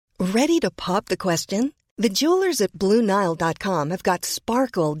Ready to pop the question? The jewelers at BlueNile.com have got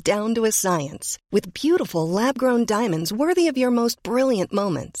sparkle down to a science with beautiful lab-grown diamonds worthy of your most brilliant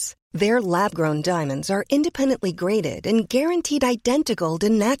moments. Their lab-grown diamonds are independently graded and guaranteed identical to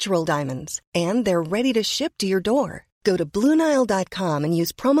natural diamonds, and they're ready to ship to your door. Go to BlueNile.com and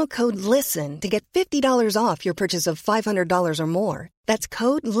use promo code LISTEN to get $50 off your purchase of $500 or more. That's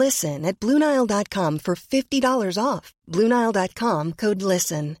code LISTEN at BlueNile.com for $50 off. BlueNile.com, code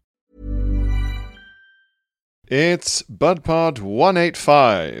LISTEN. It's BudPod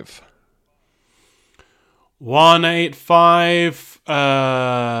 185. 185.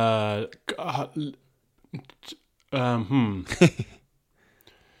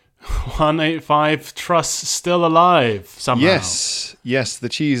 185. Truss still alive somehow. Yes, the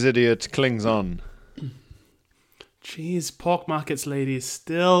cheese idiot clings on. Cheese pork markets lady is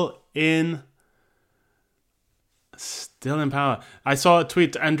still in power. I saw a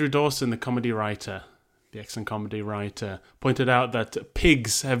tweet. Andrew Dawson, the comedy writer, the excellent comedy writer, pointed out that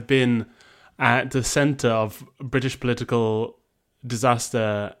pigs have been at the center of British political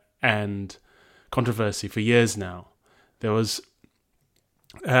disaster and controversy for years now. There was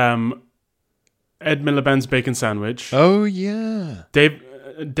Ed Miliband's bacon sandwich. Oh yeah.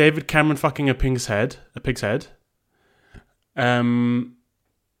 David Cameron fucking a pig's head.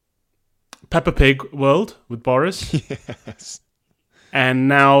 Peppa Pig World with Boris. Yes. And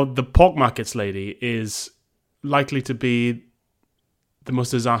now the pork markets lady is likely to be the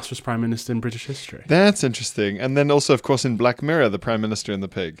most disastrous prime minister in British history. That's interesting. And then also, of course, in Black Mirror, the prime minister and the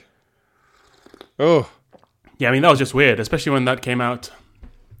pig. Oh. Yeah, I mean, that was just weird, especially when that came out.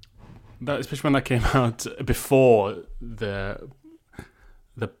 Before the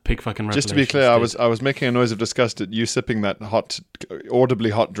pig fucking revelation. Just to be clear, I was making a noise of disgust at you sipping that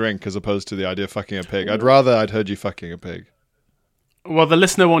audibly hot drink as opposed to the idea of fucking a pig. I'd heard you fucking a pig. Well, the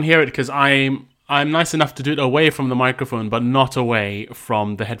listener won't hear it because I'm nice enough to do it away from the microphone, but not away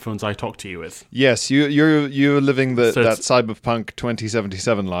from the headphones I talk to you with. Yes, you're living that cyberpunk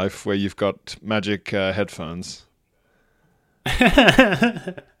 2077 life where you've got magic headphones.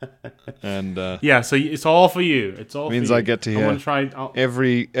 And yeah, so it's all for you. It means for you. I get to hear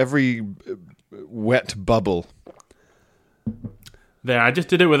every wet bubble. There, I just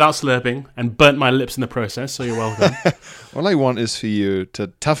did it without slurping and burnt my lips in the process, so you're welcome. All I want is for you to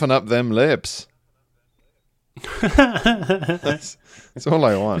toughen up them lips. That's all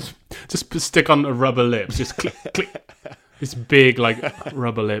I want. Just stick on the rubber lips. Just click, click. This big,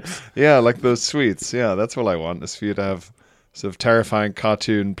 rubber lips. Yeah, like those sweets. Yeah, that's all I want is for you to have sort of terrifying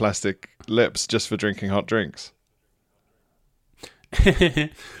cartoon plastic lips just for drinking hot drinks.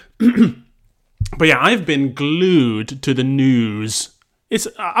 But yeah, I've been glued to the news.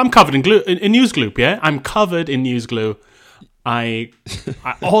 I'm covered in news glue. Yeah, I'm covered in news glue.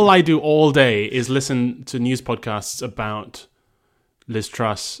 All I do all day is listen to news podcasts about Liz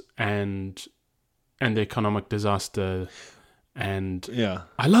Truss and the economic disaster, and yeah,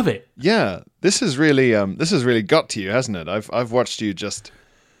 I love it. Yeah, this has really got to you, hasn't it? I've watched you just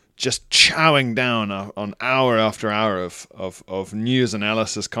chowing down on hour after hour of news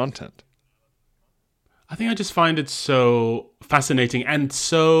analysis content. I think I just find it so fascinating and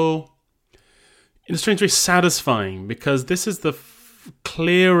so, in a strange way, satisfying, because this is the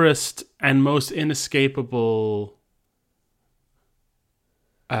clearest and most inescapable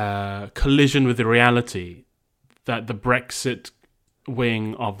collision with the reality that the Brexit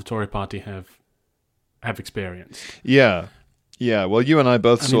wing of the Tory party have experienced. Yeah. Yeah, well, you and I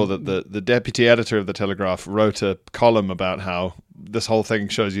both saw that the deputy editor of The Telegraph wrote a column about how this whole thing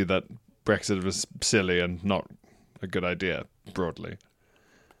shows you that Brexit was silly and not a good idea, broadly.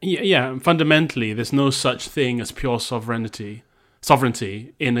 Yeah, fundamentally, there's no such thing as pure sovereignty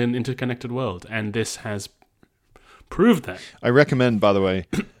in an interconnected world, and this has proved that. I recommend, by the way,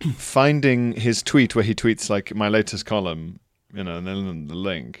 finding his tweet where he tweets like my latest column, and then the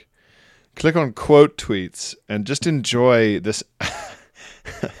link. Click on quote tweets and just enjoy this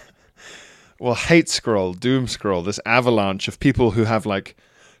hate scroll, doom scroll, this avalanche of people who have like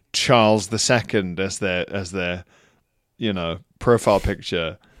Charles II as their profile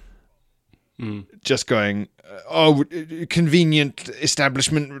picture. Just going, convenient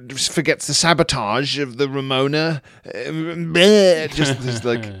establishment forgets the sabotage of the Ramona. Just this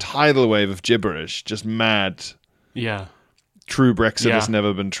like tidal wave of gibberish, just mad. Yeah. True Brexit has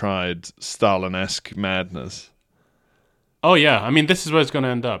never been tried. Stalin-esque madness. Oh yeah, I mean this is where it's going to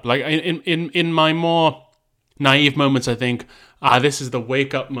end up. Like in my more naive moments, I think this is the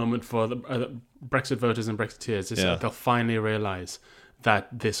wake up moment for the Brexit voters and Brexiteers. They'll finally realize that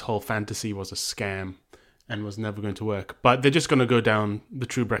this whole fantasy was a scam, and was never going to work. But they're just going to go down the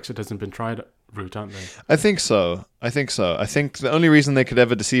true Brexit hasn't been tried route, aren't they? I think so. I think the only reason they could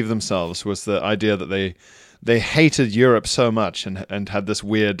ever deceive themselves was the idea that they hated Europe so much and had this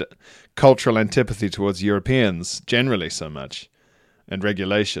weird cultural antipathy towards Europeans generally so much, and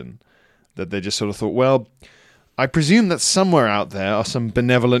regulation, that they just sort of thought, well, I presume that somewhere out there are some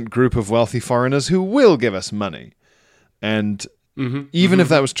benevolent group of wealthy foreigners who will give us money. And even if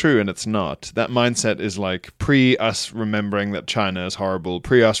that was true, and it's not, that mindset is like pre-us remembering that China is horrible,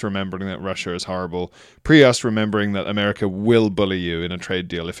 pre-us remembering that Russia is horrible, pre-us remembering that America will bully you in a trade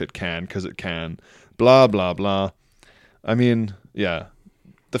deal if it can, because it can, blah, blah, blah. I mean, yeah.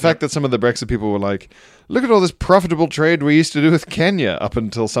 The fact that some of the Brexit people were like, look at all this profitable trade we used to do with Kenya up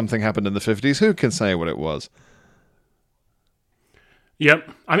until something happened in the 50s, who can say what it was?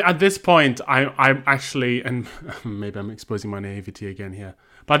 Yep. I mean, at this point, I'm actually, and maybe I'm exposing my naivety again here,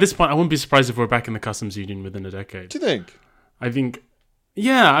 but at this point, I wouldn't be surprised if we're back in the customs union within a decade. Do you think? I think,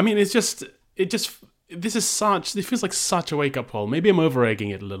 yeah. I mean, this is such. It feels like such a wake up call. Maybe I'm over egging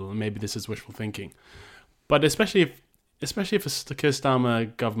it a little, and maybe this is wishful thinking, but especially if the Keir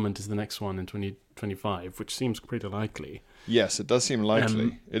Starmer government is the next one in 2025, which seems pretty likely. Yes, it does seem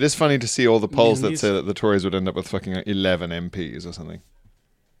likely. It is funny to see all the polls that say that the Tories would end up with fucking 11 MPs or something.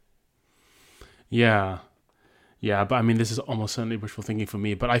 Yeah. Yeah, but I mean, this is almost certainly wishful thinking for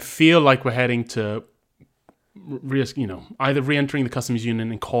me. But I feel like we're heading to, either re-entering the customs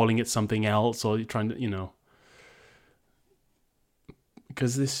union and calling it something else, or trying to,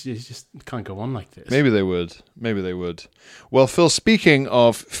 because this is just can't go on like this. Maybe they would. Well, Phil, speaking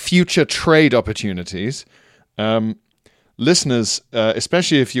of future trade opportunities, listeners,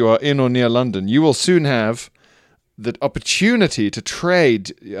 especially if you are in or near London, you will soon have the opportunity to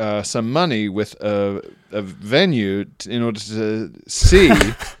trade some money with a venue in order to see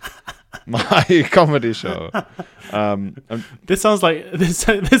my comedy show. This sounds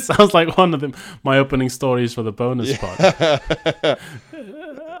like one of my opening stories for the bonus pod.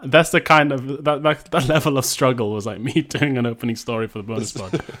 That's the kind of that level of struggle was like me doing an opening story for the bonus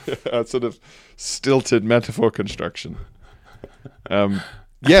pod. A sort of stilted metaphor construction.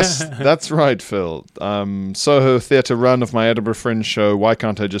 Yes, that's right, Phil. Soho Theatre run of my Edinburgh Fringe show, Why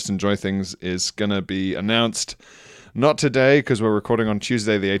Can't I Just Enjoy Things, is going to be announced. Not today, because we're recording on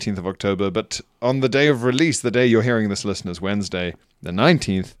Tuesday, the 18th of October, but on the day of release, the day you're hearing this, listeners, Wednesday, the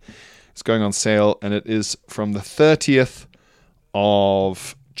 19th, it's going on sale, and it is from the 30th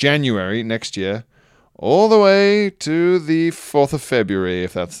of January next year, all the way to the 4th of February,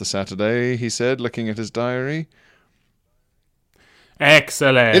 if that's the Saturday, he said, looking at his diary.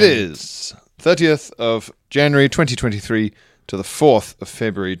 Excellent. It is 30th of January 2023 to the 4th of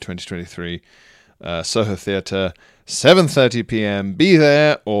February 2023. Soho Theatre, 7:30 p.m. Be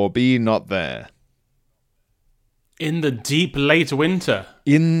there or be not there. In the deep late winter.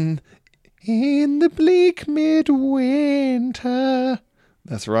 In the bleak midwinter.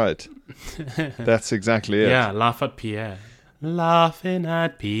 That's right. That's exactly it. Yeah, laugh at Pierre. Laughing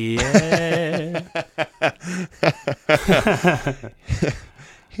at Pierre.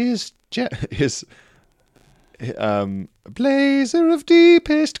 His blazer of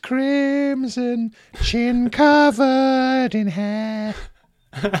deepest crimson, chin covered in hair.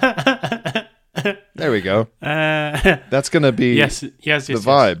 There we go. That's going to be yes, the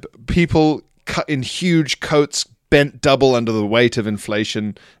vibe. People cut in huge coats, bent double under the weight of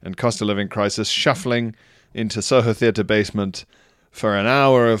inflation and cost of living crisis, shuffling into Soho Theatre basement for an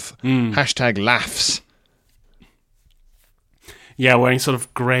hour of hashtag laughs. Yeah, wearing sort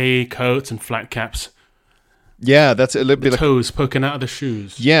of grey coats and flat caps. Yeah, that's it. The toes poking out of the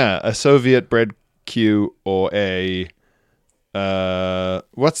shoes. Yeah, a Soviet bread queue or a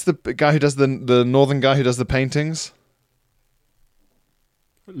what's the guy who does the northern guy who does the paintings?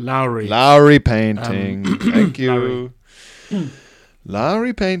 Lowry painting. Thank you.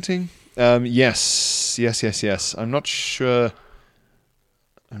 Lowry painting. Yes. I'm not sure.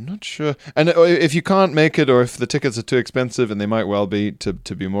 And if you can't make it, or if the tickets are too expensive, and they might well be, to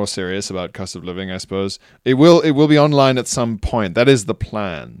be more serious about cost of living, I suppose, it will be online at some point. That is the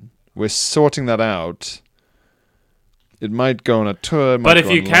plan. We're sorting that out. It might go on a tour. But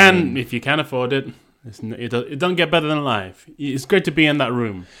if you can afford it, it don't get better than live. It's great to be in that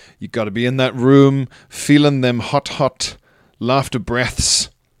room. You got to be in that room, feeling them hot laughter breaths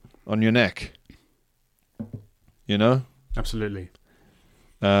on your neck. You know? Absolutely.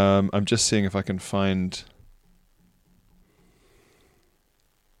 I'm just seeing if I can find.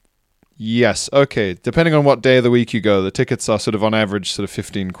 Yes, okay. Depending on what day of the week you go, the tickets are sort of on average sort of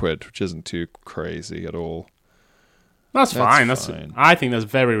 15 quid, which isn't too crazy at all. That's fine. fine. I think that's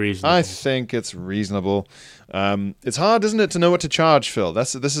very reasonable. I think it's reasonable. It's hard, isn't it, to know what to charge, Phil?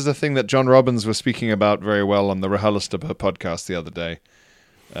 This is a thing that John Robbins was speaking about very well on the RHLSTP podcast the other day.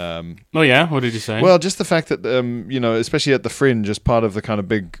 Oh yeah, what did you say? Well, just the fact that especially at the fringe, as part of the kind of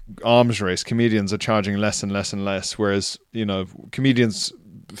big arms race, comedians are charging less and less and less, whereas comedians'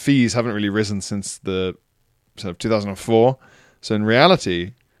 fees haven't really risen since the sort of 2004. So in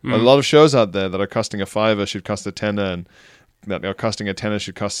reality, a lot of shows out there that are costing a $5 should cost a $10, and that are costing a $10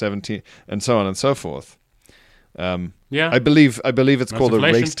 should cost $17, and so on and so forth. Yeah, I believe it's called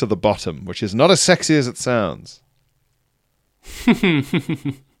inflation. a race to the bottom, which is not as sexy as it sounds.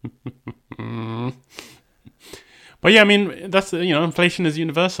 But yeah, I mean, that's inflation is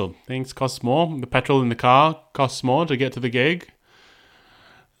universal. Things cost more. The petrol in the car costs more to get to the gig.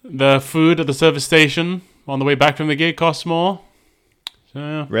 The food at the service station on the way back from the gig costs more.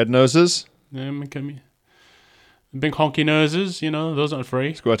 So, Red noses, big honky noses, those aren't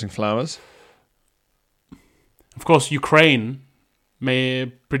free. squirting flowers. Of course, Ukraine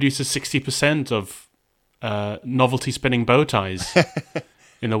produces 60% of novelty spinning bow ties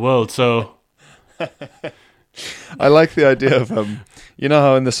in the world. So I like the idea of how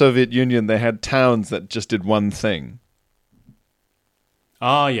in the Soviet Union they had towns that just did one thing.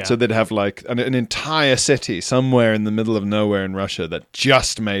 Oh yeah. So they'd have like an entire city somewhere in the middle of nowhere in Russia that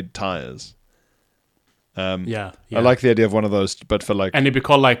just made tires. Yeah. I like the idea of one of those, but for like, and it'd be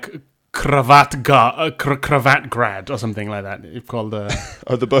called like Kravatgrad or something like that. It's called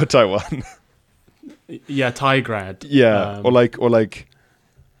the bow tie one. Yeah, Tigrad. Yeah, or like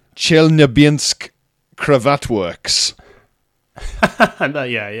Chelnyabinsk Cravat Works. No,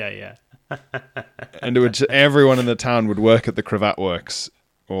 yeah. And everyone in the town would work at the Cravat Works,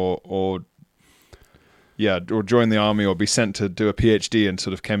 or join the army, or be sent to do a PhD in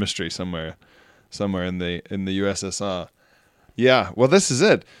sort of chemistry somewhere in the USSR. Yeah, well, this is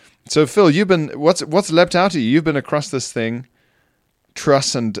it. So Phil, you've been what's leapt out at you? You've been across this thing,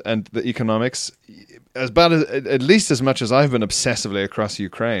 Truss and the economics, at least as much as I've been obsessively across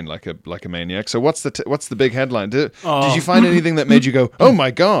Ukraine, like a maniac. So what's the big headline? Did you find anything that made you go, oh my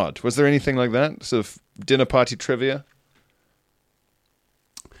god? Was there anything like that? Sort of dinner party trivia?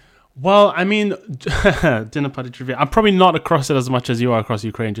 Well, I mean, dinner party trivia. I'm probably not across it as much as you are across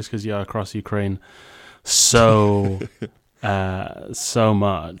Ukraine, just because you are across Ukraine so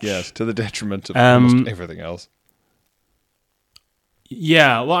much. Yes, to the detriment of almost everything else.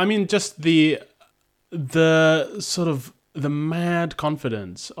 Yeah, well, I mean, just the sort of the mad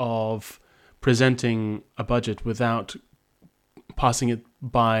confidence of presenting a budget without passing it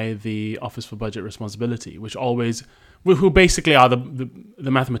by the Office for Budget Responsibility, who basically are the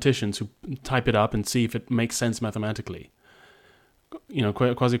mathematicians who type it up and see if it makes sense mathematically.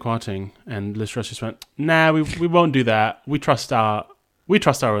 Kwasi Kwarteng and Liz Truss just went, nah, we won't do that. We trust our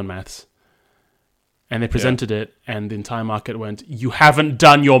own maths. And they presented it, and the entire market went, you haven't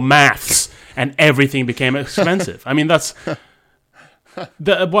done your maths, and everything became expensive. I mean, that's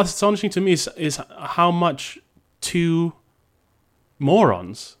what's astonishing to me is how much two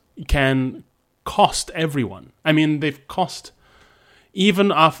morons can cost everyone. I mean, they've cost even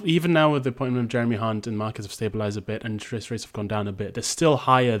now with the appointment of Jeremy Hunt, and markets have stabilized a bit, and interest rates have gone down a bit. They're still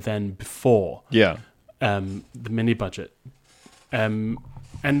higher than before. Yeah, the mini budget, and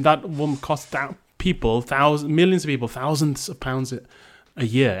that will cost millions of people, thousands of pounds a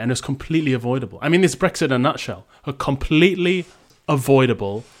year, and it's completely avoidable. I mean, it's Brexit in a nutshell. A completely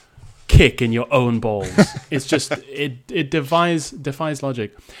avoidable kick in your own balls. It's just, it defies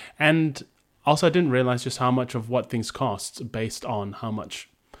logic. And also, I didn't realize just how much of what things cost based on how much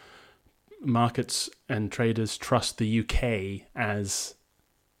markets and traders trust the UK as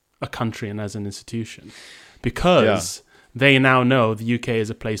a country and as an institution. Because they now know the UK is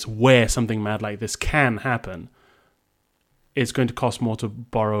a place where something mad like this can happen. It's going to cost more to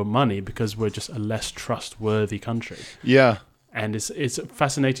borrow money because we're just a less trustworthy country. Yeah. And it's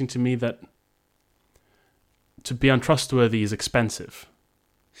fascinating to me that to be untrustworthy is expensive.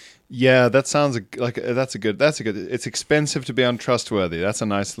 Yeah, that sounds like that's a good. It's expensive to be untrustworthy. That's a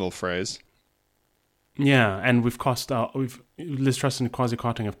nice little phrase. Yeah, and Liz Truss and Kwasi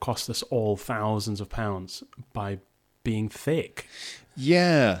Kwarteng have cost us all thousands of pounds by being thick.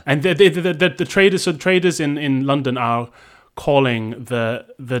 Yeah, and the traders in London are calling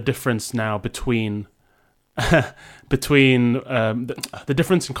the difference now between the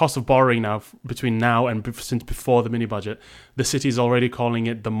difference in cost of borrowing now between now and since before the mini budget. The city's already calling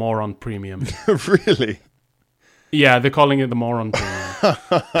it the moron premium. Really? Yeah, they're calling it the moron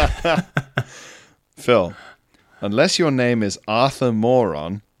premium. Phil, unless your name is Arthur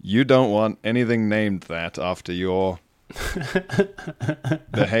Moron, you don't want anything named that after your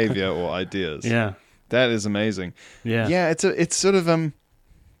behavior or ideas. Yeah. That is amazing. Yeah. Yeah, it's sort of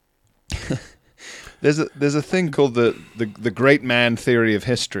there's a thing called the great man theory of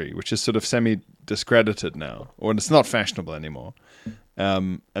history, which is sort of semi-discredited now, or it's not fashionable anymore.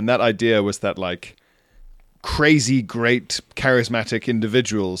 And that idea was that like crazy, great, charismatic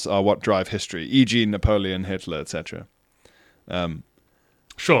individuals are what drive history, e.g. Napoleon, Hitler, etc.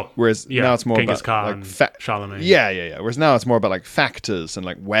 Sure. Whereas now it's more Genghis about Khan, like Charlemagne. Yeah. Whereas now it's more about like factors and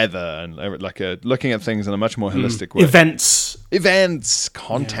like weather and like looking at things in a much more holistic way. Events,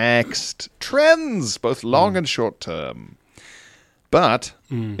 context, trends, both long and short term. But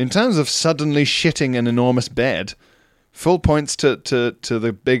in terms of suddenly shitting an enormous bed, full points to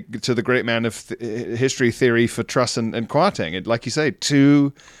the great man of history theory for Truss and Kwarteng. It, like you say,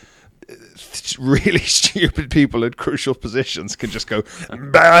 two really stupid people in crucial positions can just go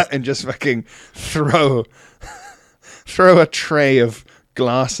bah, and just fucking throw a tray of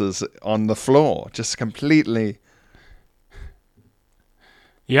glasses on the floor, just completely.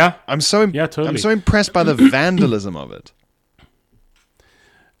 Yeah, totally. I'm so impressed by the vandalism of it.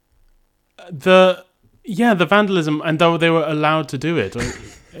 The vandalism, and though they were allowed to do it, or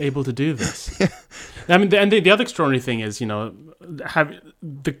able to do this. I mean, the other extraordinary thing is,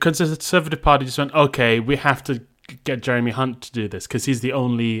 the Conservative Party just went, okay, we have to get Jeremy Hunt to do this because he's the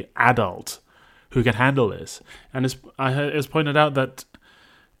only adult who can handle this. And it was pointed out that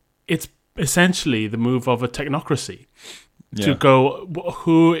it's essentially the move of a technocracy. Yeah. To go,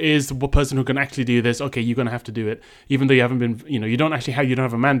 who is the person who can actually do this? Okay, you're going to have to do it, even though you haven't been, you don't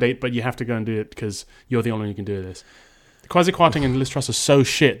have a mandate, but you have to go and do it because you're the only one who can do this. Kwasi Kwarteng and Liz Truss are so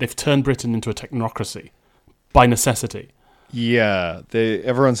shit. They've turned Britain into a technocracy by necessity. Yeah,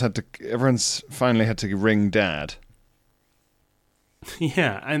 everyone's finally had to ring dad.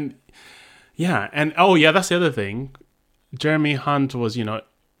 And that's the other thing. Jeremy Hunt was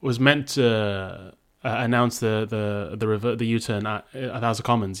meant to announced the U-turn at House of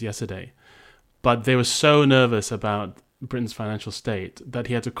Commons yesterday, but they were so nervous about Britain's financial state that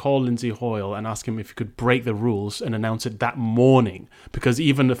he had to call Lindsay Hoyle and ask him if he could break the rules and announce it that morning, because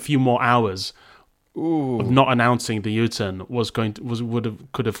even a few more hours of not announcing the U-turn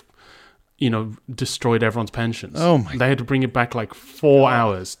could have destroyed everyone's pensions. Oh my! They had to bring it back like 4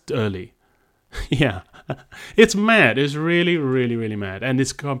 hours early. Yeah. It's mad. It's really, really, really mad, and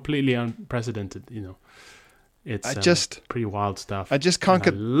it's completely unprecedented. It's pretty wild stuff. I just can't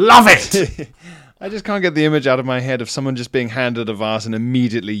love it. I just can't get the image out of my head of someone just being handed a vase and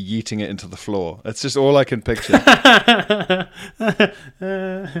immediately yeeting it into the floor. It's just all I can picture.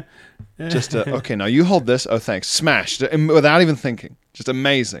 Just okay, now you hold this. Oh, thanks. Smashed without even thinking. Just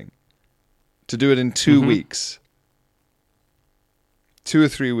amazing. To do it in 2 weeks, 2 or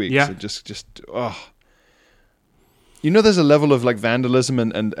 3 weeks. Yeah. Just oh. There's a level of like vandalism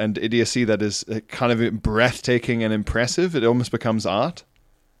and idiocy that is kind of breathtaking and impressive. It almost becomes art.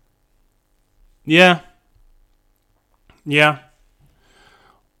 Yeah.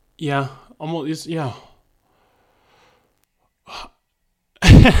 Almost. Yeah.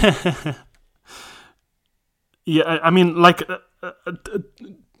 Yeah. I mean, like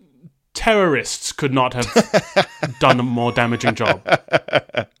terrorists could not have done a more damaging job.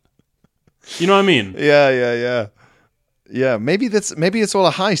 You know what I mean? Yeah. Yeah, maybe it's all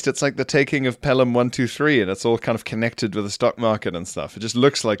a heist. It's like the taking of Pelham 123, and it's all kind of connected with the stock market and stuff. It just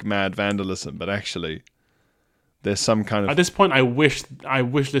looks like mad vandalism, but actually, there's some kind of. At this point, I wish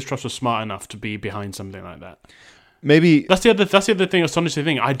Liz Truss was smart enough to be behind something like that. Maybe that's the other thing. Astonishing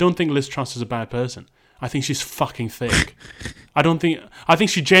thing. I don't think Liz Truss is a bad person. I think she's fucking thick. I think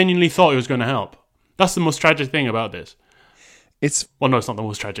she genuinely thought it was going to help. That's the most tragic thing about this. It's not the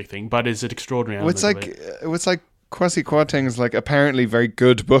most tragic thing, but it's an extraordinary. It's like Kwasi Kwarteng's like apparently very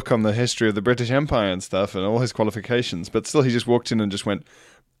good book on the history of the British Empire and stuff and all his qualifications, but still he just walked in and just went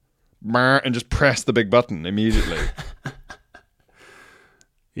and just pressed the big button immediately.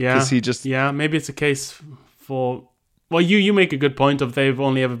 Yeah. Maybe it's a case for you make a good point of they've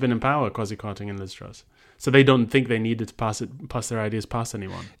only ever been in power, Kwasi Kwarteng and Liz Truss. So they don't think they needed to pass their ideas past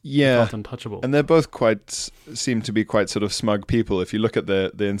anyone. Yeah. They felt untouchable. And they're both seem to be quite sort of smug people if you look at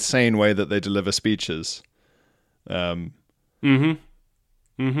the insane way that they deliver speeches. Do you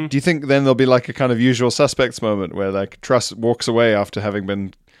think then there'll be like a kind of Usual Suspects moment where like Truss walks away after having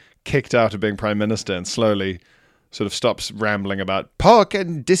been kicked out of being prime minister and slowly sort of stops rambling about pork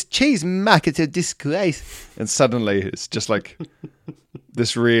and cheese market a disgrace, and suddenly it's just like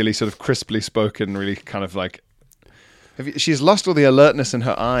this really sort of crisply spoken, really kind of like she's lost all the alertness in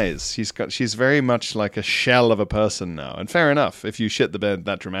her eyes. She's very much like a shell of a person now, and fair enough if you shit the bed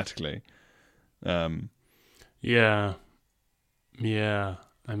that dramatically. Yeah. Yeah.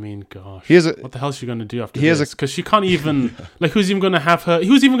 I mean, gosh. What the hell is she going to do after this? Because she can't even... Like, who's even going to have her...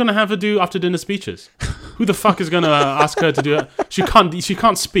 Who's even going to have her do after-dinner speeches? Who the fuck is going to ask her to do it? She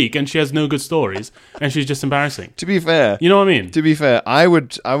can't speak, and she has no good stories, and she's just embarrassing. To be fair... You know what I mean? To be fair, I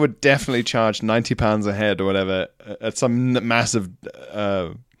would definitely charge £90 a head or whatever at some massive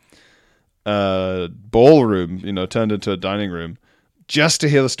ballroom, turned into a dining room, just to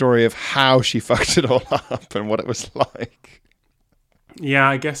hear the story of how she fucked it all up and what it was like. Yeah,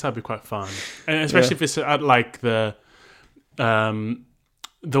 I guess that'd be quite fun, and especially if it's at like the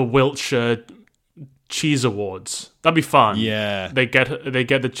Wiltshire Cheese Awards. That'd be fun. Yeah, they get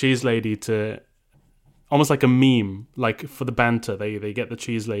the cheese lady to, almost like a meme, like for the banter. They get the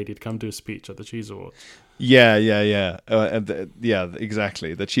cheese lady to come do a speech at the Cheese Awards. Yeah. Yeah,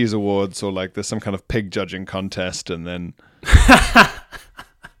 exactly. The Cheese Awards, or like there's some kind of pig judging contest, and then.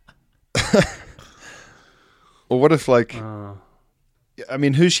 Or what if like. I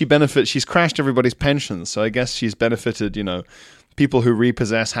mean, who's she benefit? She's crashed everybody's pensions, so I guess she's benefited, people who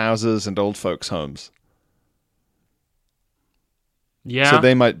repossess houses and old folks' homes. Yeah. So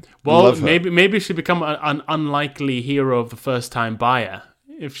they might love her. Maybe she'd become an unlikely hero of the first-time buyer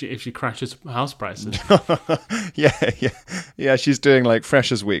if she crashes house prices. Yeah. She's doing like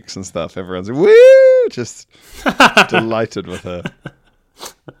Freshers Weeks and stuff. Everyone's like, woo, just delighted with her.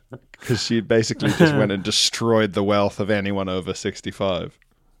 Because she basically just went and destroyed the wealth of anyone over 65.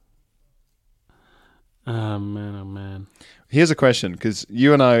 Oh, man. Here's a question, because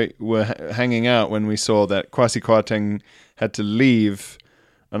you and I were hanging out when we saw that Kwasi Kwarteng had to leave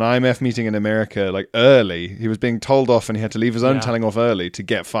an IMF meeting in America like early. He was being told off and he had to leave his own telling off early to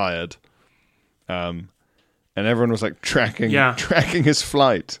get fired. And everyone was like tracking his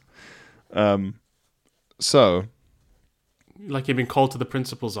flight. So... Like you've been called to the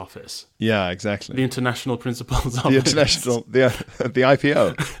principal's office. Yeah, exactly. The international principal's office. The international, the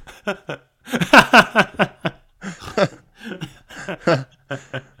IPO.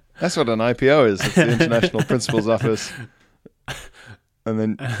 That's what an IPO is. It's the international principal's office. And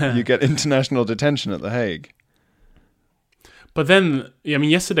then you get international detention at The Hague. But then,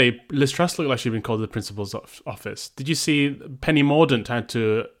 yesterday, Liz Truss looked like she'd been called to the principal's office. Did you see Penny Mordaunt had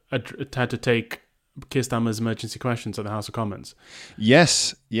to take Keir Starmer's emergency questions at the House of Commons?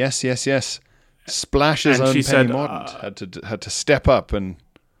 Yes. Splash's own Penny Mordaunt had to step up and...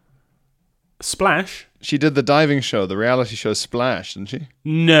 Splash? She did the diving show, the reality show Splash, didn't she?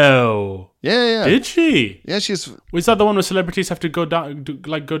 No. Yeah. Did she? Yeah, she's... Was that the one where celebrities have to go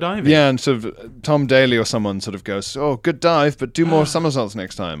diving? Yeah, and sort of Tom Daly or someone sort of goes, oh, good dive, but do more somersaults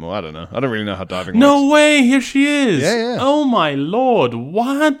next time. Or I don't know. I don't really know how diving works. No way, here she is. Yeah. Oh my Lord,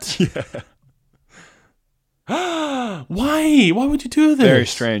 what? Yeah. Why? Why would you do this? Very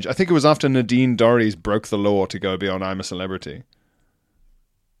strange. I think it was after Nadine Dorries broke the law to go beyond I'm a Celebrity.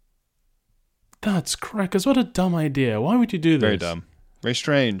 That's crackers. What a dumb idea. Why would you do this? Very dumb. Very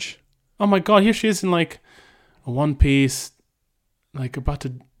strange. Oh my God, here she is in like a one piece, like about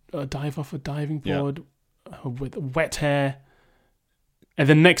to dive off a diving board with wet hair. And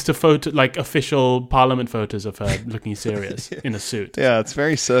then next to official parliament photos of her looking serious in a suit. Yeah, it's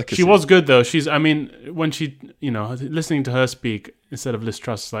very circusy. She was good though. When she, listening to her speak instead of Liz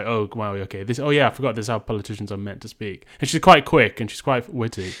Truss, it's like, oh wow, okay, I forgot this is how politicians are meant to speak. And she's quite quick and she's quite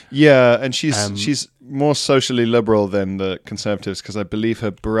witty. Yeah, and she's more socially liberal than the Conservatives because I believe her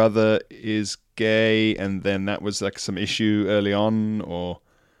brother is gay, and then that was like some issue early on, or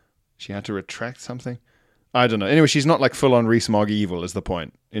she had to retract something. I don't know. Anyway, she's not like full on Rees-Mogg evil is the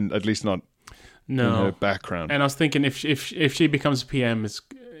point. At least not in her background. And I was thinking if she becomes PM,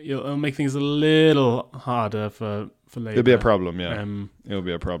 it'll make things a little harder for Labour. It'll be a problem, yeah. It'll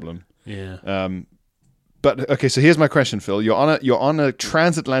be a problem. Yeah. But okay, so here's my question, Phil. You're on a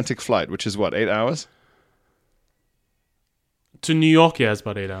transatlantic flight, which is what, 8 hours? To New York, yeah, it's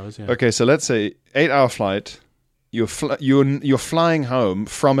about 8 hours. Yeah. Okay, so let's say 8-hour flight. You're flying home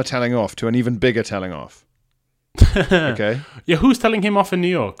from a telling off to an even bigger telling off. Okay. Yeah, who's telling him off in New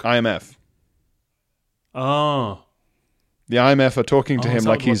York? IMF. Oh. The IMF are talking to him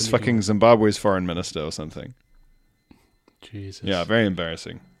like he's fucking Zimbabwe's foreign minister or something. Jesus. Yeah, very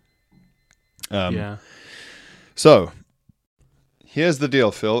embarrassing. Yeah. So, here's the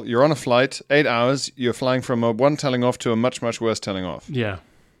deal, Phil. You're on a flight, 8 hours. You're flying from a one telling off to a much, much worse telling off. Yeah.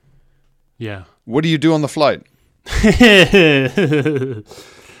 Yeah. What do you do on the flight?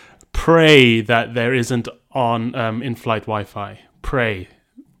 Pray that there isn't on in-flight Wi-Fi. Pray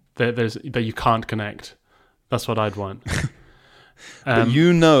that you can't connect. That's what I'd want. But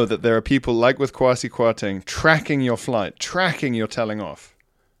you know that there are people like with Kwasi Kwarteng tracking your flight, tracking your telling off.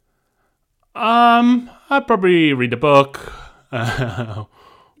 I'd probably read a book.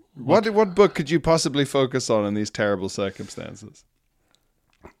 What book could you possibly focus on in these terrible circumstances?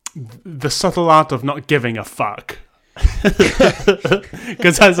 The Subtle Art of Not Giving a Fuck.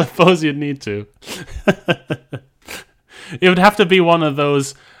 Because I suppose you'd need to. It would have to be one of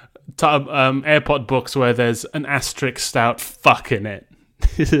those airport books where there's an asterisk out fuck in it.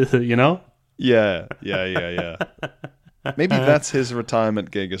 You know? Yeah. Maybe that's his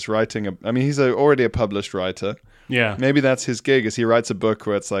retirement gig, is writing I mean, he's already a published writer. Yeah. Maybe that's his gig, is he writes a book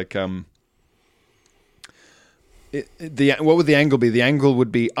where it's like, what would the angle be? The angle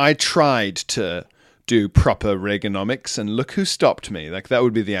would be, I tried to do proper Reaganomics and look who stopped me. Like, that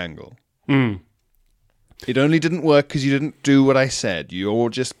would be the angle. It only didn't work because you didn't do what I said. You all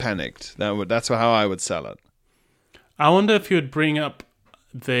just panicked. That's how I would sell it. I wonder if you would bring up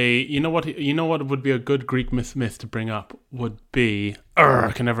you know what would be a good Greek myth to bring up would be,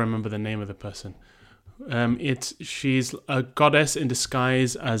 I can never remember the name of the person. She's a goddess in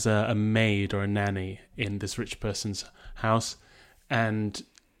disguise as a maid or a nanny in this rich person's house, and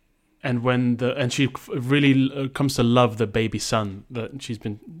she really comes to love the baby son that she's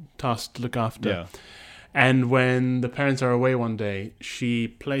been tasked to look after. Yeah. And when the parents are away one day, she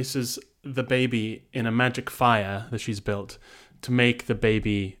places the baby in a magic fire that she's built to make the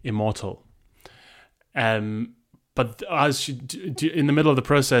baby immortal. But as in the middle of the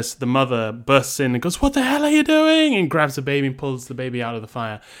process, the mother bursts in and goes, "What the hell are you doing?" and grabs the baby and pulls the baby out of the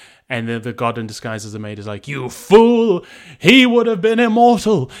fire. And the god in disguise as a maid is like, "You fool! He would have been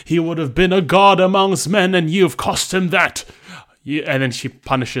immortal. He would have been a god amongst men, and you've cost him that." And then she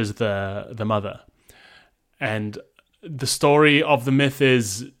punishes the mother. And the story of the myth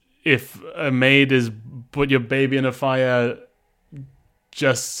is, if a maid is put your baby in a fire,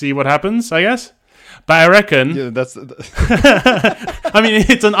 just see what happens, I guess. But I reckon... Yeah, that's... I mean,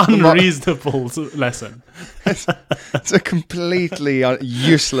 it's an unreasonable lesson. It's a completely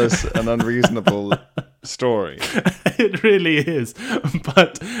useless and unreasonable story. It really is.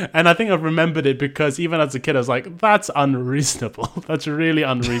 And I think I've remembered it because even as a kid, I was like, that's unreasonable. That's really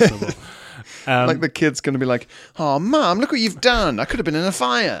unreasonable. Like the kid's going to be like, "Oh, Mom, look what you've done. I could have been in a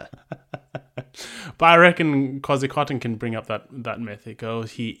fire." But I reckon Kwasi Kwarteng can bring up that myth. It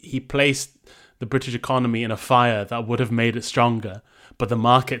goes, he placed the British economy in a fire that would have made it stronger, but the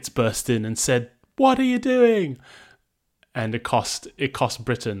markets burst in and said, "What are you doing?" And it cost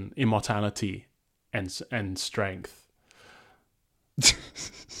Britain immortality and strength.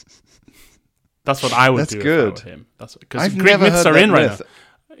 That's what I would do good. if I were him. That's because Greek myths are in right now.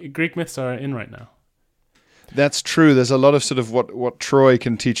 Greek myths are in right now. That's true. There's a lot of sort of what Troy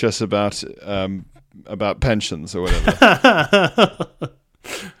can teach us about pensions or whatever.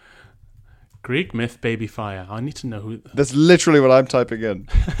 Greek myth, baby fire. I need to know who. That's literally what I'm typing in.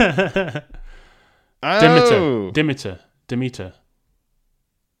 Demeter.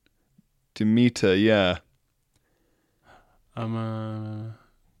 Demeter, yeah.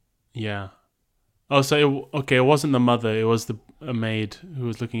 Yeah. Oh, so it wasn't the mother. It was a maid who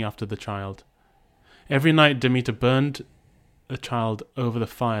was looking after the child. Every night, Demeter burned the child over the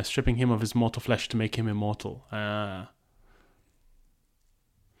fire, stripping him of his mortal flesh to make him immortal.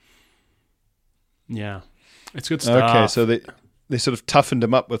 Yeah, it's good stuff. Okay, so they sort of toughened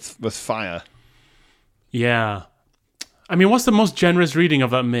him up with fire. Yeah. I mean, what's the most generous reading of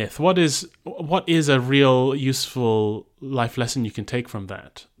that myth? What is a real useful life lesson you can take from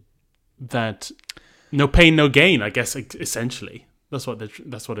that? That no pain, no gain, I guess, essentially. That's what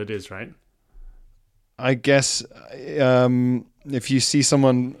it is, right? I guess if you see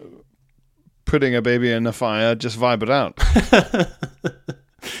someone putting a baby in a fire, just vibe it out.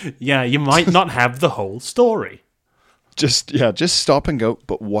 Yeah, you might not have the whole story. Just stop and go,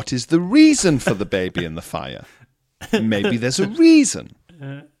 but what is the reason for the baby in the fire? Maybe there's a reason.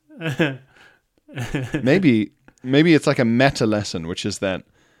 Maybe it's like a meta lesson, which is that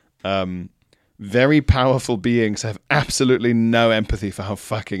very powerful beings have absolutely no empathy for how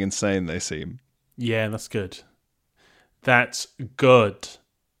fucking insane they seem. Yeah, that's good. That's good.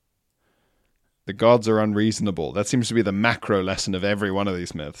 The gods are unreasonable. That seems to be the macro lesson of every one of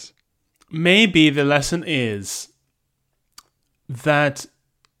these myths. Maybe the lesson is that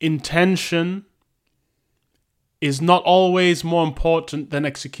intention is not always more important than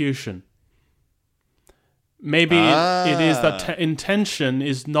execution. Maybe it is that intention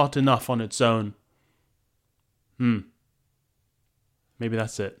is not enough on its own. Maybe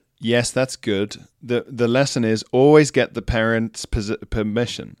that's it. Yes, that's good. The lesson is always get the parents'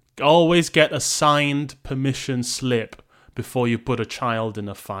 permission. Always get a signed permission slip before you put a child in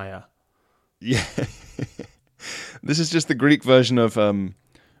a fire. Yeah. This is just the Greek version of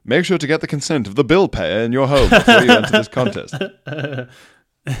Make sure to get the consent of the bill payer in your home before you enter this contest.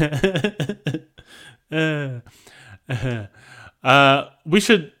 We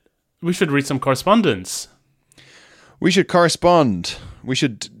should read some correspondence. We should correspond. We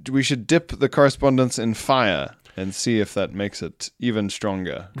should dip the correspondence in fire and see if that makes it even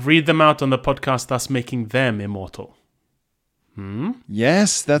stronger. Read them out on the podcast, thus making them immortal.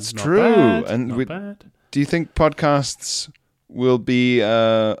 Yes, that's Not true. bad, And not bad. do you think podcasts will be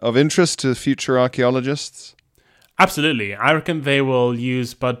of interest to future archaeologists? Absolutely. I reckon they will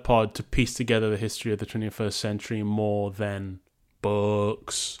use BudPod to piece together the history of the 21st century more than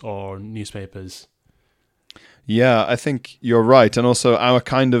books or newspapers. Yeah, I think you're right. And also our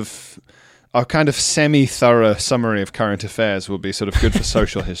kind of semi-thorough summary of current affairs will be sort of good for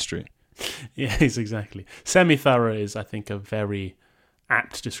social history. Yes, exactly. Semi-thorough is, I think, a very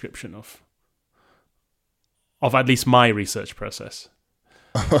apt description of at least my research process.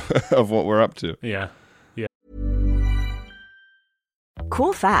 Of what we're up to. Yeah.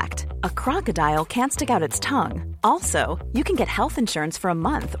 Cool fact, a crocodile can't stick out its tongue. Also, you can get health insurance for a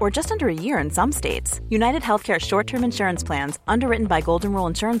month or just under a year in some states. United Healthcare short-term insurance plans, underwritten by Golden Rule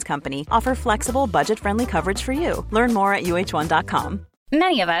Insurance Company, offer flexible, budget-friendly coverage for you. Learn more at uh1.com.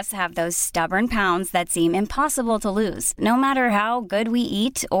 Many of us have those stubborn pounds that seem impossible to lose, no matter how good we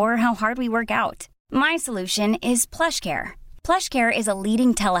eat or how hard we work out. My solution is PlushCare. PlushCare is a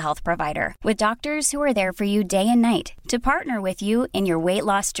leading telehealth provider with doctors who are there for you day and night to partner with you in your weight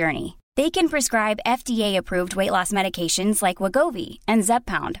loss journey. They can prescribe FDA-approved weight loss medications like Wegovy and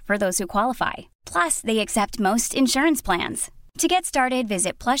Zepbound for those who qualify. Plus, they accept most insurance plans. To get started,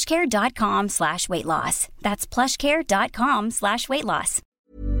 visit plushcare.com/weightloss. That's plushcare.com/weightloss.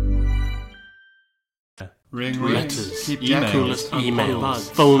 Ring, Letters, keep emails, jacking, emails,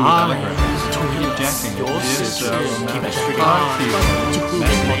 phone calls, keep jacking,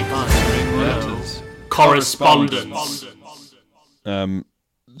 letters, correspondence.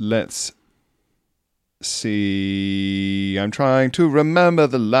 Let's see. I'm trying to remember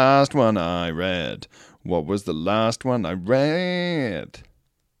the last one I read. What was the last one I read?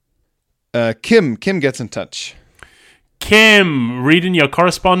 Kim gets in touch. Kim, reading your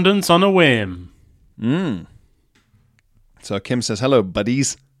correspondence on a whim. So Kim says, hello,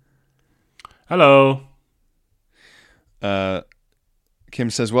 buddies. Hello. Kim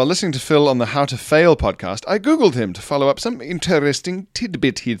says, while listening to Phil on the How to Fail podcast, I Googled him to follow up some interesting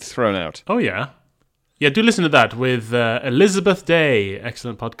tidbit he'd thrown out. Oh, yeah. Yeah, do listen to that with Elizabeth Day.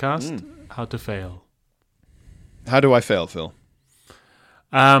 Excellent podcast. How to Fail. How do I fail, Phil?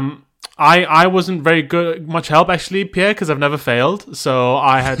 I wasn't very much help, actually, Pierre, because I've never failed. So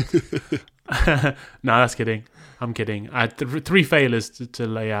I had... No, that's kidding. I'm kidding. I had three failures to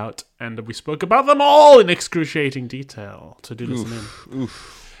lay out, and we spoke about them all in excruciating detail. So do listen in.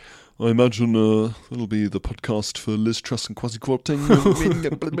 I imagine it'll be the podcast for Liz Truss and Kwasi Kwarteng.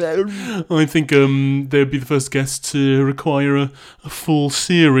 I think they'd be the first guests to require a full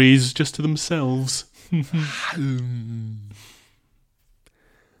series just to themselves.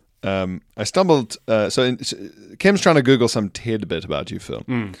 I stumbled. Kim's trying to Google some tidbit about you, Phil.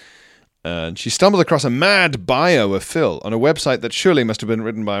 And she stumbled across a mad bio of Phil on a website that surely must have been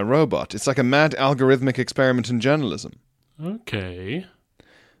written by a robot. It's like a mad algorithmic experiment in journalism. Okay.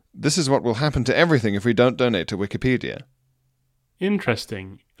 This is what will happen to everything if we don't donate to Wikipedia.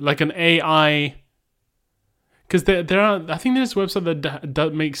 Interesting. Like an AI... Because there are... I think there's a website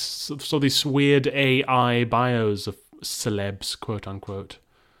that makes sort of these weird AI bios of celebs, quote-unquote.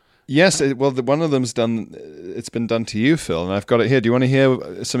 Yes, one of them's done. It's been done to you, Phil, and I've got it here. Do you want to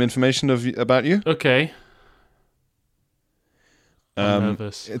hear some information about you? Okay. I'm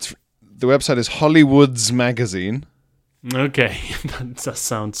nervous. The website is Hollywood's Magazine. Okay, that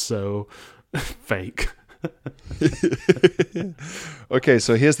sounds so fake. Okay,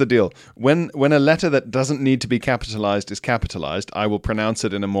 so here's the deal. When a letter that doesn't need to be capitalized is capitalized, I will pronounce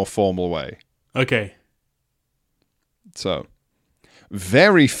it in a more formal way. Okay. So,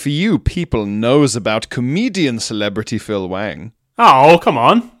 very few people knows about comedian celebrity Phil Wang. Oh, come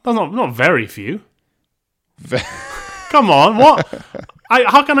on. That's not very few. Come on, what?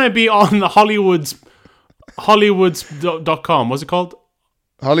 How can I be on Hollywoods.com? What's it called?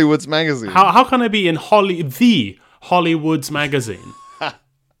 Hollywood's Magazine. How can I be in the Hollywood's Magazine?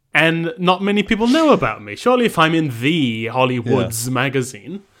 And not many people know about me. Surely if I'm in the Hollywood's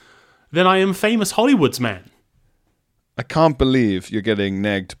Magazine, then I am famous Hollywood's man. I can't believe you're getting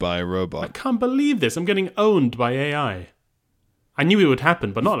negged by a I robot. can't believe this. I'm getting owned by AI. I knew it would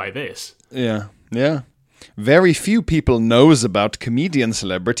happen, but not like this. Yeah. Very few people knows about comedian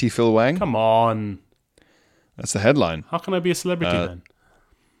celebrity Phil Wang. Come on. That's the headline. How can I be a celebrity then?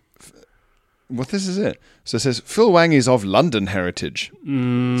 Well, this is it. So it says Phil Wang is of London heritage.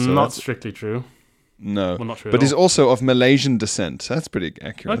 Not strictly true. No, Well, not true but at he's all. also of Malaysian descent. That's pretty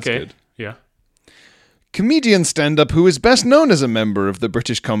accurate. Okay. That's good. Yeah. Comedian stand-up who is best known as a member of the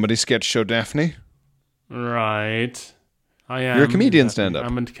British comedy sketch show Daphne. Right. I am. You're a comedian stand-up.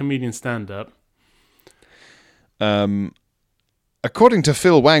 I'm a comedian stand-up. According to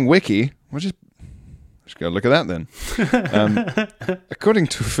Phil Wang Wiki, just go look at that then. According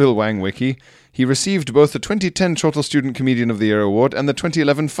to Phil Wang Wiki, he received both the 2010 Chortle Student Comedian of the Year Award and the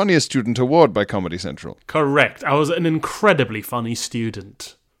 2011 Funniest Student Award by Comedy Central. Correct. I was an incredibly funny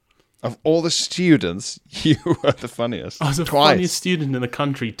student. Of all the students, you were the funniest. I was the Twice. funniest student in the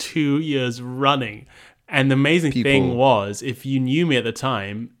country 2 years running. And the amazing thing was, if you knew me at the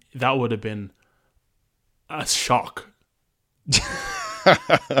time, that would have been a shock.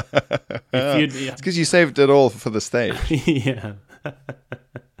 It's because you saved it all for the stage. Yeah. I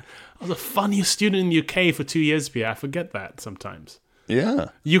was the funniest student in the UK for 2 years, Pierre. I forget that sometimes. Yeah.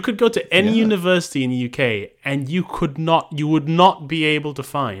 You could go to any university in the UK and you would not be able to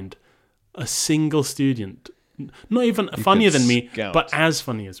find a single student, not even funnier than me, scout. but as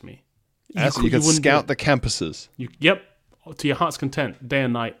funny as me. You could wouldn't scout do the campuses. Yep, to your heart's content, day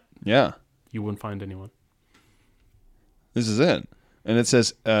and night. Yeah. You wouldn't find anyone. This is it. And it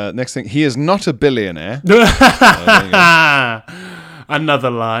says, next thing, he is not a billionaire. Another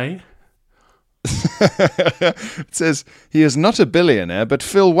lie. It says, he is not a billionaire, but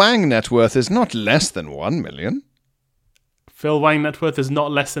Phil Wang net worth is not less than 1 million. Phil Wang net worth is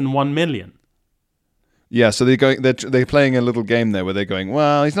not less than 1 million. Yeah, so they're playing a little game there where they're going,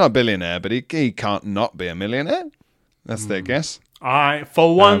 well, he's not a billionaire, but he can't not be a millionaire. That's their guess.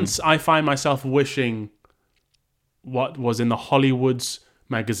 For once, I find myself wishing what was in the Hollywoods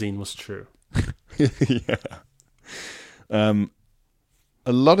magazine was true. Yeah.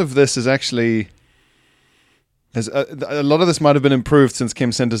 A lot of this is actually... a lot of this might have been improved since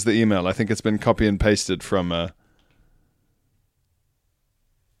Kim sent us the email. I think it's been copy and pasted from...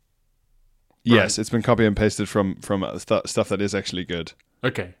 Yes, it's been copy and pasted from stuff that is actually good.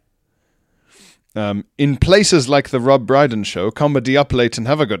 Okay. In places like the Rob Brydon Show, Comedy Up Late and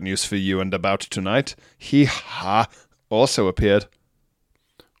Have I Got News for You and About Tonight, Hee-Ha also appeared.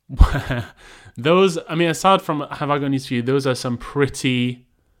 Those, I mean, aside from Have I Got News for You, those are some pretty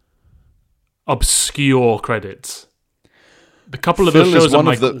obscure credits. A couple of Phil those is shows I'm one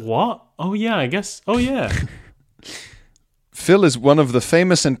like, of the- what? Oh yeah, I guess. Oh yeah. Phil is one of the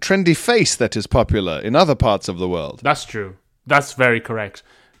famous and trendy face that is popular in other parts of the world. That's true. That's very correct.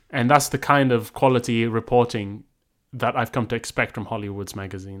 And that's the kind of quality reporting that I've come to expect from Hollywood's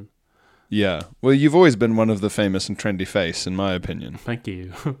magazine. Yeah. Well, you've always been one of the famous and trendy face, in my opinion. Thank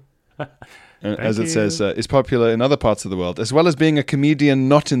you. And as it says, is popular in other parts of the world, as well as being a comedian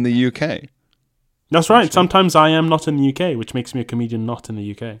not in the UK. That's right. Sometimes I am not in the UK, which makes me a comedian not in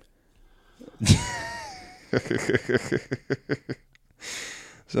the UK.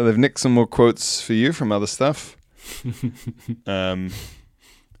 So they've nicked some more quotes for you from other stuff. Here's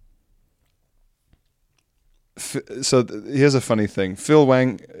a funny thing. Phil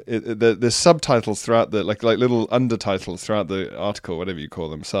Wang, there's subtitles throughout the, like little undertitles throughout the article, whatever you call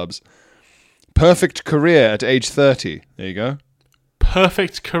them, subs. Perfect career at age 30. There you go.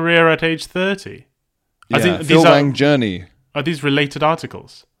 Perfect career at age 30? Yeah, Phil Wang journey. Are these related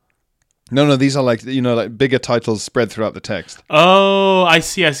articles? No, these are like bigger titles spread throughout the text. Oh, I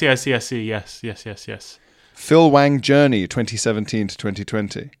see. Yes. Phil Wang journey 2017 to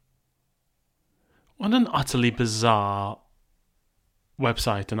 2020. What an utterly bizarre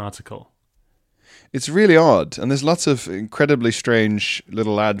website and article. It's really odd, and there's lots of incredibly strange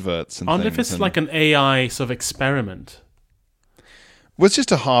little adverts and I wonder things. if it's like an AI sort of experiment. Well, it's just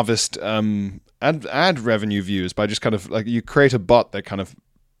to harvest ad revenue views by just kind of like you create a bot that kind of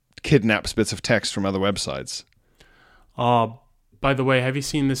kidnaps bits of text from other websites. By the way, have you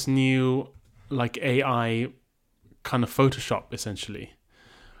seen this new like AI kind of Photoshop essentially?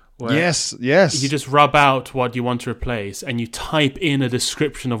 Where Yes. you just rub out what you want to replace and you type in a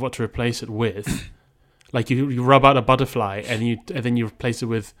description of what to replace it with. Like you rub out a butterfly and then you replace it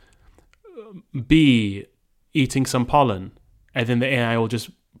with bee eating some pollen, and then the AI will just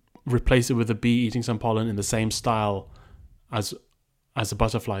replace it with a bee eating some pollen in the same style as a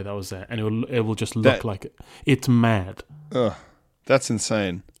butterfly that was there, and it will just look like it. It's mad. Ugh, that's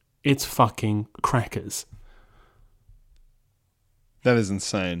insane. It's fucking crackers. That is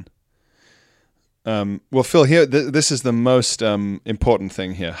insane. Well, Phil, here this is the most important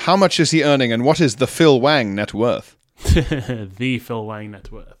thing here. How much is he earning, and what is the Phil Wang net worth? The Phil Wang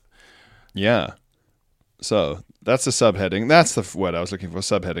net worth. Yeah. So that's the subheading. That's the word I was looking for.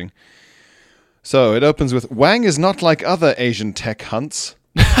 Subheading. So it opens with, Wang is not like other Asian tech hunts.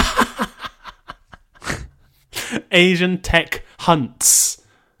 Asian tech hunts.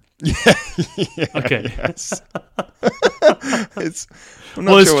 Okay. Yes. It's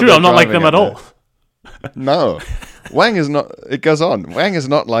true. I'm not like them at all. No. Wang is not, it goes on. Wang is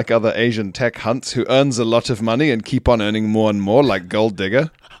not like other Asian tech hunts who earns a lot of money and keep on earning more and more like Gold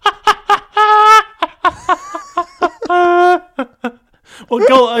Digger.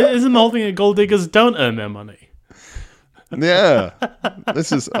 Well, isn't the whole thing that gold diggers don't earn their money? Yeah.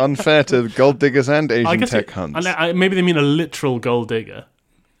 This is unfair to gold diggers and Asian tech hunts. Maybe they mean a literal gold digger.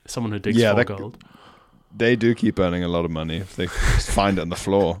 Someone who digs for gold. They do keep earning a lot of money if they find it on the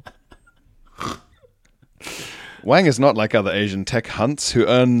floor. Wang is not like other Asian tech hunts who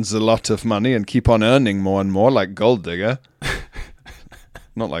earns a lot of money and keep on earning more and more like Gold Digger.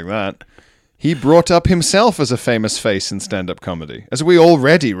 Not like that. He brought up himself as a famous face in stand-up comedy, as we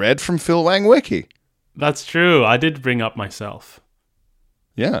already read from Phil Wang Wiki. That's true. I did bring up myself.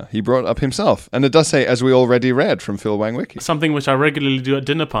 Yeah, he brought up himself. And it does say, as we already read from Phil Wang Wiki. Something which I regularly do at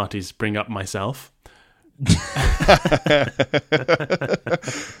dinner parties, bring up myself.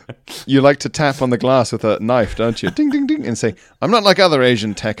 You like to tap on the glass with a knife, don't you? Ding, ding, ding. And say, I'm not like other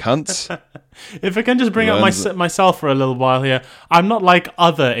Asian tech hunts. If I can just bring up myself for a little while here, I'm not like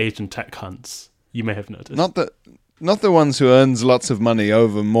other Asian tech hunts. You may have noticed. Not the ones who earns lots of money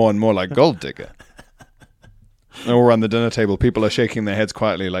over more and more like Gold Digger. And all around the dinner table, people are shaking their heads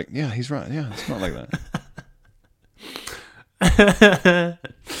quietly like, yeah, he's right. Yeah, it's not like that.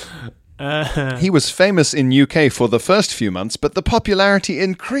 He was famous in UK for the first few months, but the popularity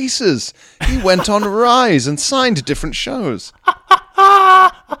increases. He went on Rise and signed different shows.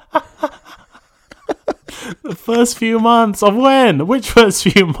 The first few months of when? Which first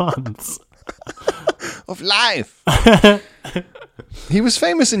few months? Of life. He was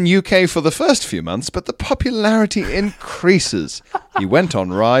famous in UK for the first few months, but the popularity increases. He went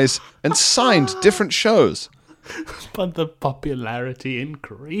on Rise and signed different shows. But the popularity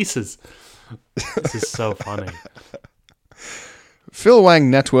increases. This is so funny. Phil Wang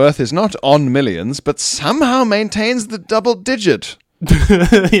net worth is not on millions, but somehow maintains the double digit.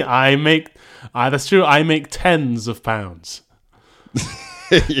 That's true. I make tens of pounds.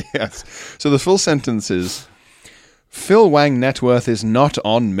 Yes. So the full sentence is, Phil Wang net worth is not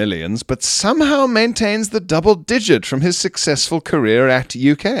on millions, but somehow maintains the double digit from his successful career at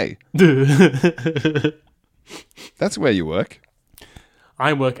UK. That's where you work.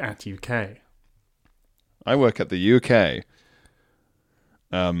 I work at UK. I work at the UK.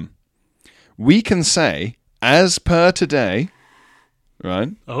 We can say, as per today,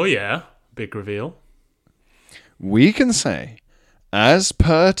 right? Oh yeah, big reveal. We can say, as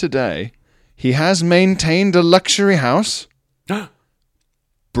per today, he has maintained a luxury house,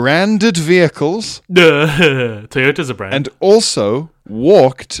 branded vehicles, Toyota's a brand, and also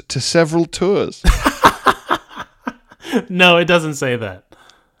walked to several tours. No, it doesn't say that.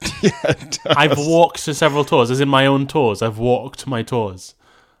 Yeah, it does. I've walked to several tours, as in my own tours. I've walked my tours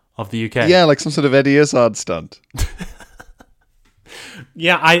of the UK. Yeah, like some sort of Eddie Izzard stunt.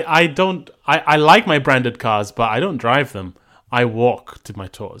 Yeah, I like my branded cars, but I don't drive them. I walk to my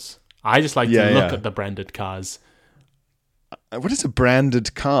tours. I just like to look at the branded cars. What is a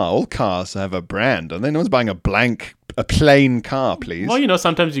branded car? All cars have a brand. And then no one's buying a plain car, please. Well,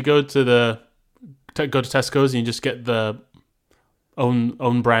 sometimes you go to Tesco's and you just get the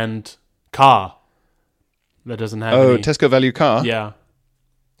own brand car that doesn't have any... Tesco value car? Yeah.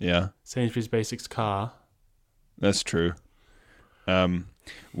 Yeah. Sainsbury's Basics car. That's true.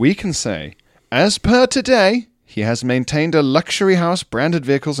 We can say, as per today, he has maintained a luxury house, branded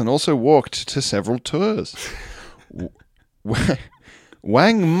vehicles, and also walked to several tours.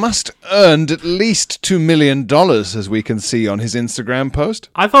 Wang must earned at least $2 million, as we can see on his Instagram post.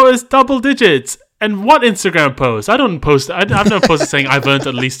 I thought it was double digits. And what Instagram post? I don't post. I've never posted saying I've earned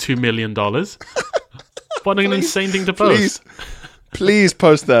at least $2 million. What an insane thing to post. Please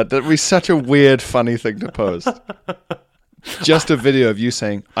post that. That would be such a weird, funny thing to post. Just a video of you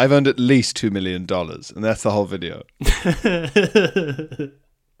saying, I've earned at least $2 million. And that's the whole video. That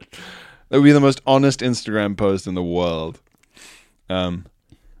would be the most honest Instagram post in the world. I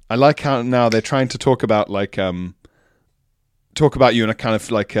like how now they're trying to talk about you in a kind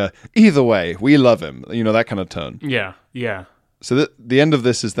of either way, we love him. That kind of tone. Yeah, yeah. So the end of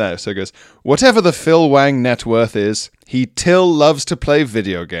this is there. So it goes, whatever the Phil Wang net worth is, he till loves to play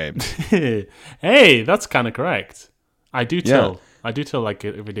video games. Hey, that's kind of correct. I do till. Yeah. I do till like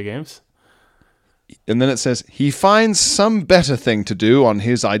video games. And then it says, he finds some better thing to do on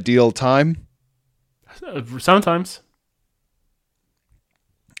his ideal time. Sometimes.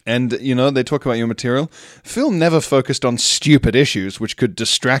 And, they talk about your material. Phil never focused on stupid issues which could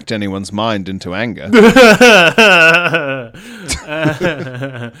distract anyone's mind into anger.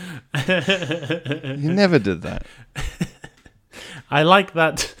 You never did that. I like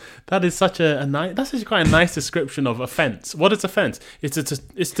that. That is such a nice. That's actually quite a nice description of offense. What is offense?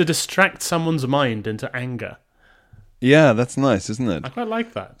 It's to distract someone's mind into anger. Yeah, that's nice, isn't it? I quite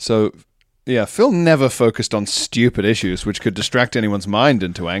like that. So, yeah, Phil never focused on stupid issues which could distract anyone's mind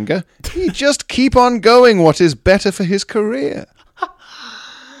into anger. He just keep on going what is better for his career.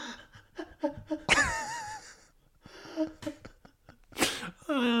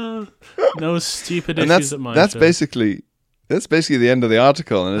 No stupid And issues at my that's show. basically the end of the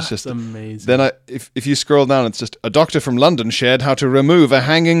article, and it's That's just amazing. Then if you scroll down, it's just a doctor from London shared how to remove a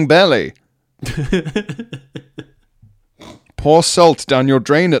hanging belly. Pour salt down your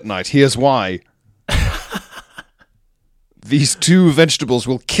drain at night. Here's why. These 2 vegetables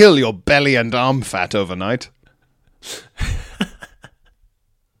will kill your belly and arm fat overnight.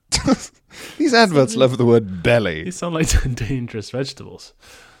 These adverts love the word belly. These sound like dangerous vegetables.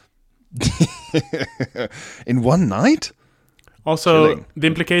 In one night? Also, Chilling. the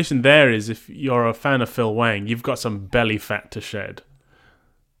implication there is if you're a fan of Phil Wang, you've got some belly fat to shed.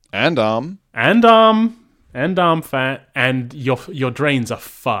 And arm. And arm fat, and your drains are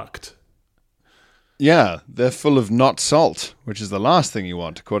fucked. Yeah, they're full of not salt, which is the last thing you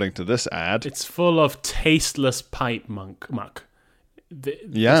want, according to this ad. It's full of tasteless pipe muck.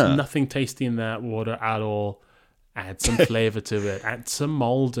 Yeah. There's nothing tasty in that water at all. Add some flavor to it. Add some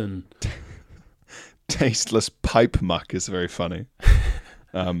Malden. Tasteless pipe muck is very funny.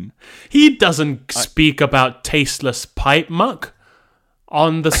 He doesn't speak about tasteless pipe muck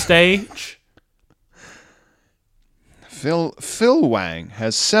on the stage. Phil Wang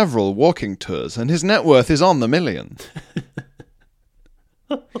has several walking tours, and his net worth is on the million.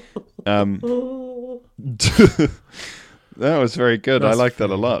 That was very good. I like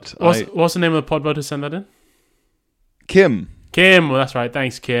that a lot. What's the name of the podbot who sent that in? Kim. Kim. Well, that's right.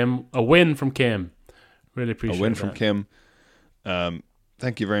 Thanks, Kim. A win from Kim. Really appreciate A win that. from Kim.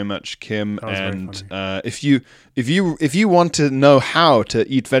 Thank you very much, Kim. That was very And funny. if you want to know how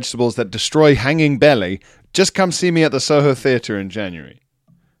to eat vegetables that destroy hanging belly, just come see me at the Soho Theatre in January.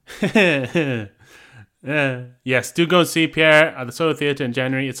 Yes, do go and see Pierre at the Soho Theatre in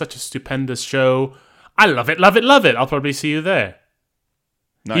January. It's such a stupendous show. I love it, love it, love it. I'll probably see you there.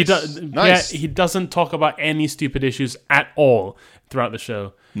 Nice. Nice. He doesn't talk about any stupid issues at all throughout the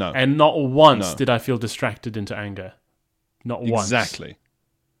show. No. And not once No. did I feel distracted into anger. Not once. Exactly.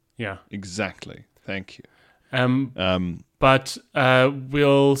 Yeah. Exactly. Thank you. But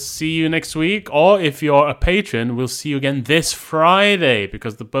we'll see you next week, or if you're a patron, we'll see you again this Friday,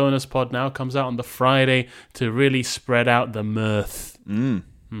 because the bonus pod now comes out on the Friday to really spread out the mirth.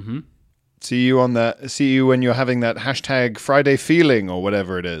 See you when you're having that hashtag Friday feeling or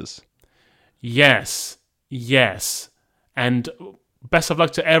whatever it is. Yes. And best of luck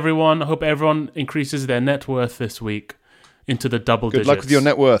to everyone. I hope everyone increases their net worth this week into the double digits. Good luck with your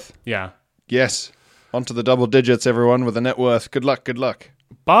net worth. Yeah. Yes. Onto the double digits, everyone, with the net worth. Good luck.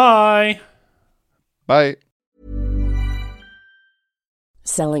 Bye. Bye.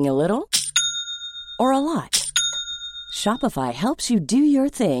 Selling a little or a lot? Shopify helps you do your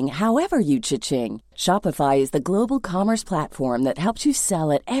thing however you cha-ching. Shopify is the global commerce platform that helps you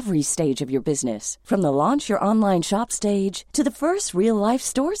sell at every stage of your business. From the launch your online shop stage to the first real-life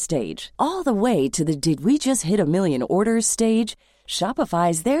store stage, all the way to the did we just hit a million orders stage.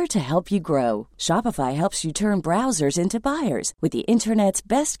 Shopify is there to help you grow. Shopify helps you turn browsers into buyers with the internet's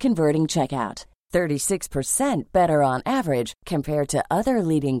best converting checkout. 36% better on average compared to other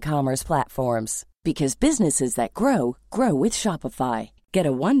leading commerce platforms. Because businesses that grow with Shopify. Get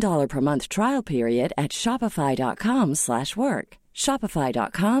a $1 per month trial period at shopify.com/work.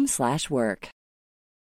 Shopify.com/work.